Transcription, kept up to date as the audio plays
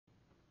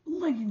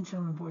Ladies and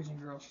gentlemen, boys and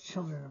girls,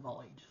 children of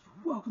all ages,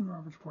 welcome to the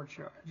Robert Sports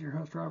Show. As your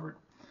host, Robert.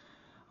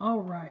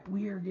 All right,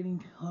 we are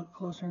getting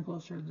closer and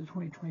closer to the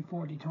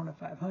 2024 Daytona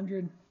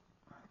 500.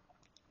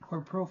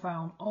 We're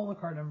profiling all the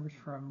car numbers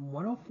from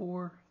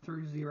 104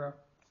 through 0.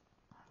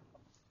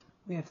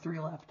 We have 3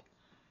 left.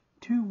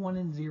 2, 1,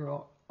 and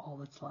 0, all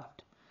that's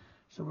left.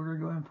 So we're going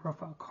to go ahead and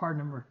profile car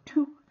number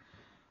 2,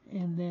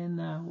 and then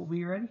we'll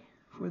be ready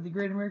for the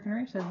Great American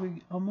Race as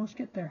we almost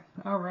get there.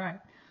 All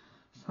right.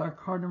 So our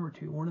car number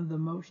 2, one of the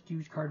most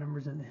used car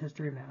numbers in the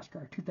history of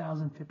NASCAR,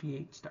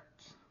 2,058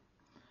 starts,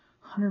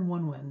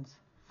 101 wins,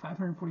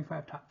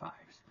 545 top 5s,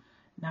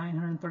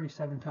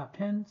 937 top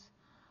 10s,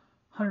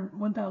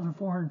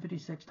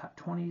 1,456 top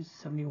 20s,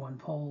 71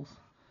 poles.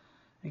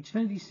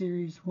 Xfinity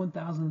Series,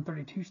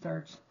 1,032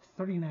 starts,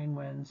 39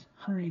 wins,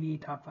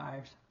 188 top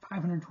 5s,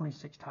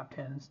 526 top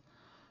 10s.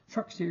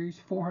 Truck Series,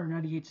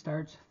 498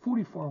 starts,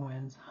 44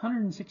 wins,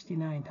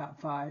 169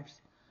 top 5s,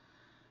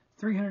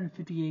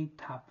 358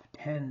 top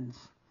 10s.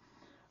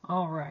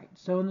 All right,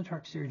 so in the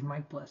Truck Series,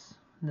 Mike Bliss,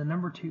 the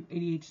number 2,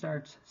 88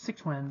 starts,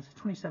 6 wins,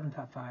 27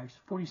 top 5s,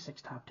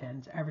 46 top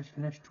 10s, average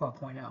finish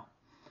 12.0.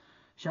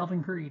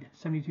 Sheldon Creed,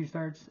 72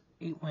 starts,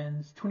 8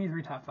 wins,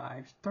 23 top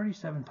 5s,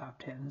 37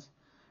 top 10s,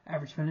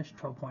 average finish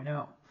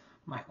 12.0.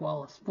 Mike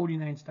Wallace,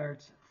 49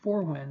 starts,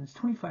 4 wins,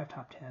 25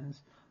 top 10s,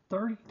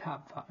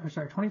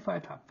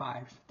 25 top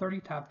 5s, 30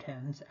 top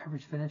 10s,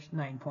 average finish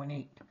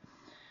 9.8.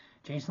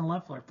 Jason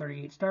Leffler,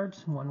 38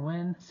 starts, 1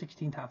 win,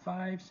 16 top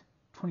 5s,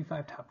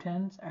 25 top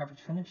 10s, average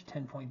finish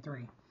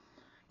 10.3.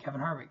 Kevin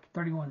Harvick,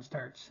 31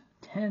 starts,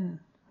 10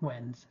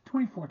 wins,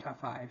 24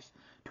 top 5s,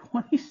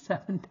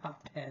 27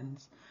 top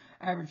 10s,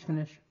 average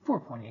finish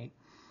 4.8.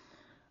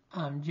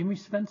 Jimmy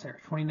Spencer,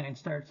 29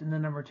 starts in the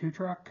number 2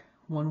 truck,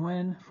 1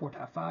 win, 4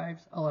 top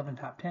 5s, 11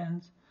 top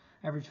 10s,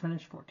 average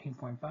finish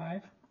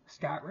 14.5.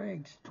 Scott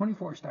Riggs,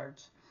 24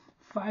 starts,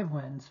 5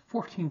 wins,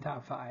 14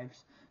 top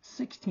 5s,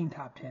 16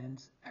 top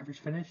 10s, average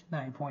finish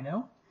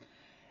 9.0.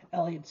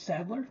 Elliott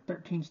Sadler,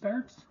 13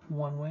 starts,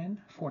 1 win,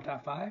 4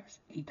 top 5s,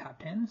 8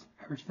 top 10s,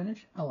 average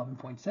finish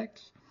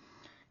 11.6.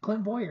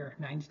 Clint Boyer,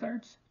 9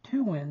 starts,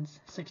 2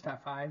 wins, 6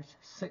 top 5s,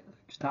 6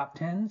 top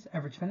 10s,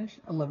 average finish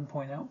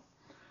 11.0.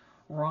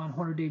 Ron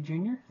Hornaday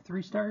Jr.,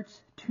 3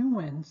 starts, 2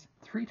 wins,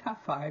 3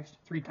 top 5s,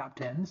 3 top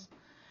 10s.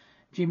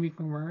 Jamie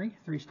McMurray,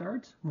 3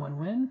 starts, 1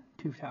 win,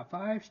 2 top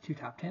 5s, 2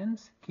 top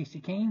 10s. Casey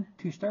Kane,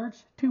 2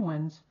 starts, 2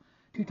 wins,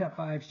 2 top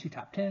 5s, 2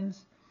 top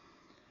 10s.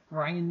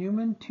 Ryan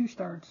Newman, 2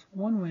 starts,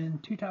 1 win,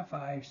 2 top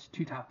 5s,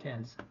 2 top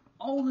 10s.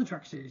 All the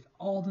Truck Series,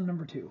 all the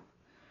number 2.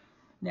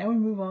 Now we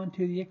move on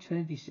to the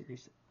Xfinity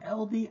Series.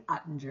 L.D.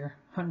 Ottinger,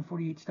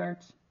 148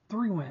 starts,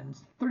 3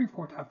 wins,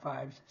 34 top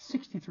 5s,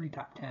 63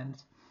 top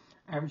 10s.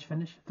 Average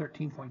finish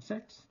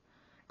 13.6.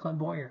 Clint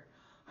Boyer,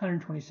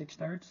 126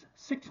 starts,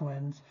 6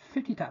 wins,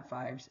 50 top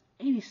 5s,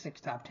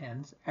 86 top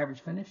 10s,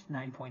 average finish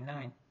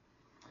 9.9.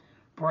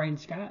 Brian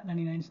Scott,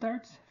 99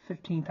 starts,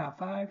 15 top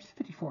 5s,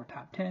 54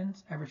 top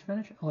 10s, average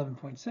finish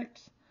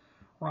 11.6.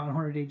 Ron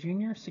Hornaday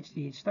Jr.,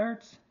 68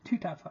 starts,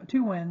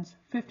 2 wins,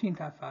 15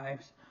 top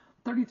 5s,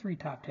 33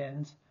 top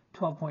 10s,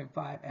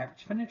 12.5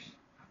 average finish.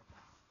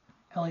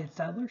 Elliott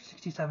Sadler,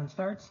 67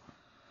 starts,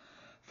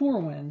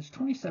 4 wins,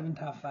 27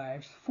 top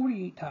 5s,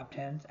 48 top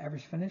 10s,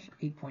 average finish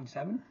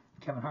 8.7.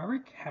 Kevin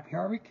Harvick, Happy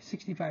Harvick,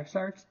 65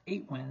 starts,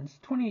 8 wins,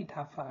 28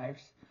 top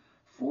 5s,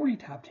 40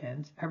 top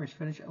 10s, average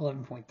finish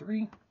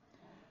 11.3.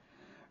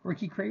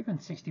 Ricky Craven,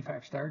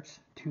 65 starts,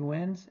 2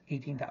 wins,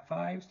 18 top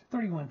 5s,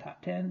 31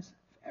 top 10s,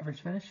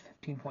 average finish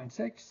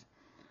 15.6.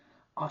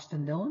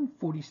 Austin Dillon,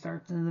 40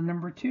 starts in the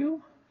number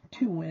 2,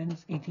 2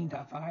 wins, 18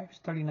 top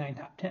 5s, 29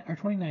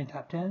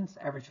 top 10s,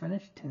 average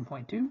finish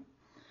 10.2.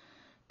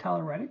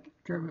 Tyler Reddick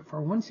drove it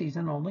for 1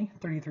 season only,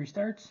 33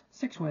 starts,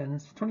 6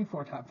 wins,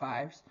 24 top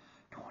 5s,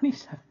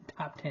 27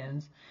 top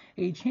 10s,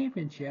 a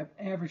championship,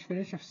 average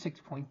finish of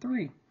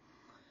 6.3.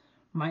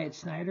 Myatt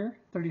Snyder,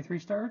 33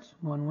 starts,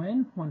 1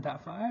 win, 1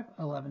 top 5,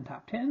 11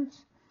 top 10s.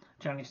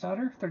 Johnny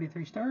Sauter,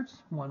 33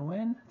 starts, 1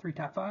 win, 3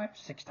 top 5,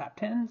 6 top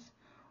 10s.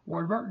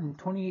 Ward Burton,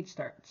 28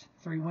 starts,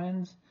 3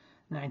 wins,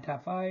 9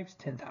 top 5s,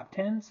 10 top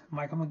 10s.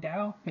 Michael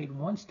McDowell made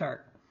 1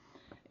 start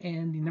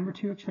in the number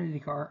 2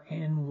 Xfinity car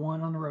and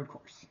 1 on the road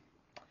course.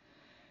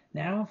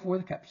 Now for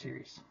the Cup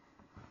Series.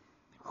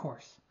 Of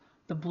course,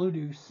 the Blue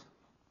Deuce,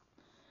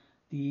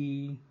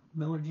 the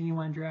Miller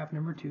Genuine Draft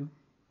number 2,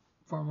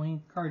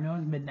 formerly known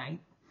as Midnight.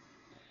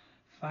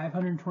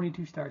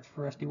 522 starts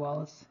for Rusty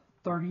Wallace,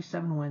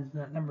 37 wins in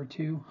that number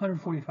 2,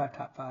 145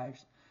 top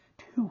 5s,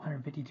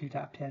 252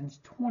 top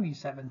 10s,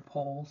 27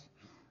 poles,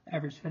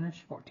 average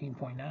finish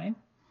 14.9.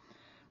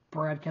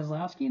 Brad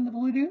Keselowski in the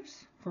Blue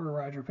Deuce for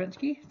Roger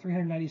Penske,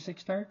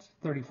 396 starts,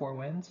 34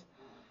 wins,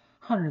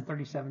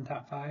 137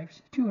 top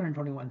 5s,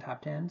 221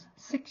 top 10s,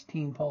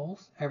 16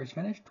 poles, average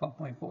finish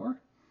 12.4.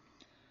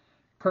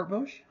 Kurt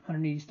Busch,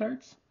 180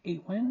 starts,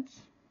 8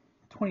 wins,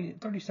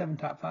 37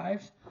 top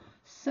 5s,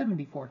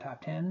 74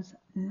 top 10s,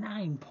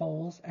 9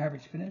 poles,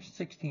 average finish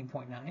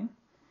 16.9.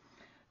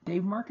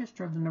 Dave Marcus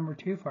drove the number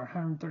 2 for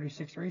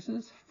 136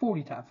 races,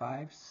 40 top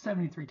 5s,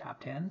 73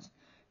 top 10s,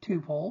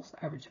 2 poles,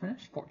 average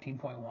finish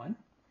 14.1.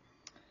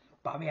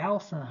 Bobby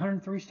Allison,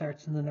 103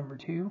 starts in the number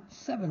 2,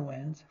 7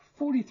 wins,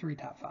 43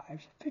 top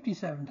 5s,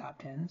 57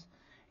 top 10s,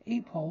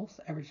 8 poles,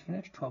 average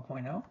finish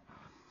 12.0.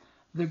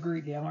 The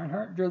great Dale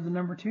Earnhardt drove the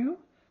number 2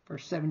 for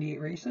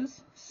 78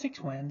 races,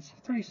 6 wins,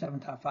 37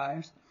 top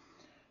 5s,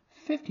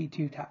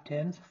 52 top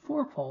 10s,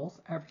 4 poles,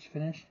 average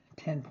finish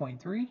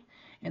 10.3,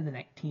 and the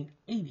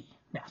 1980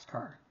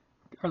 NASCAR,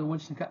 or the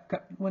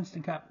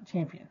Winston Cup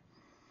champion.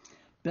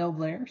 Bill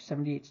Blair,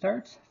 78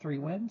 starts, 3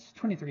 wins,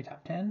 23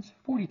 top 10s,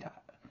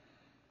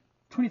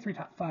 23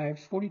 top 5s,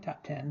 40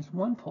 top 10s,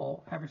 1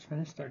 pole, average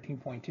finish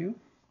 13.2.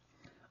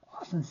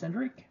 Austin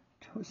Cindric,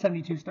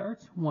 72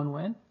 starts, 1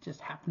 win,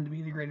 just happened to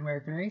be the Great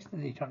American Race, the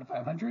Daytona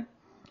 500.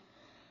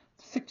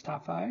 6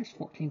 top 5s,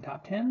 14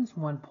 top 10s,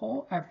 1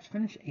 pole, average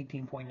finish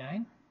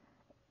 18.9.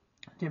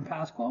 Jim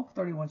Pasquale,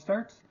 31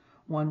 starts,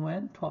 1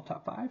 win, 12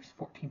 top 5s,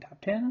 14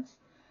 top 10s.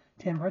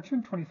 Tim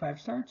Richmond, 25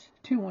 starts,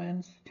 2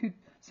 wins,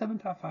 7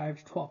 top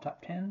 5s, 12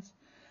 top 10s.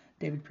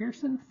 David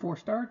Pearson, 4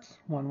 starts,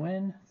 1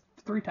 win,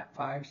 3 top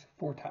 5s,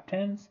 4 top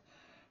 10s.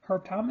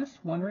 Herb Thomas,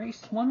 1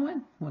 race, 1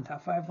 win, 1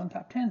 top 5, 1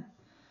 top 10.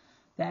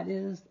 That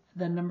is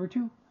the number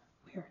 2.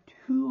 We are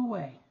 2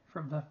 away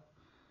from the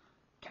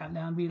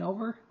countdown being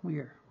over. We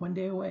are 1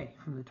 day away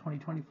from the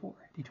 2024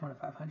 Daytona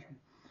 500.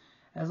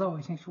 As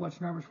always, thanks for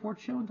watching Arbor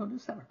Sports Show. Until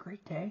just have a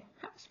great day.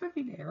 Have a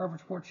spiffy day. Arbor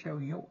Sports Show,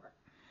 your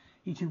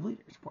YouTube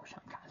leader, sports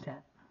content.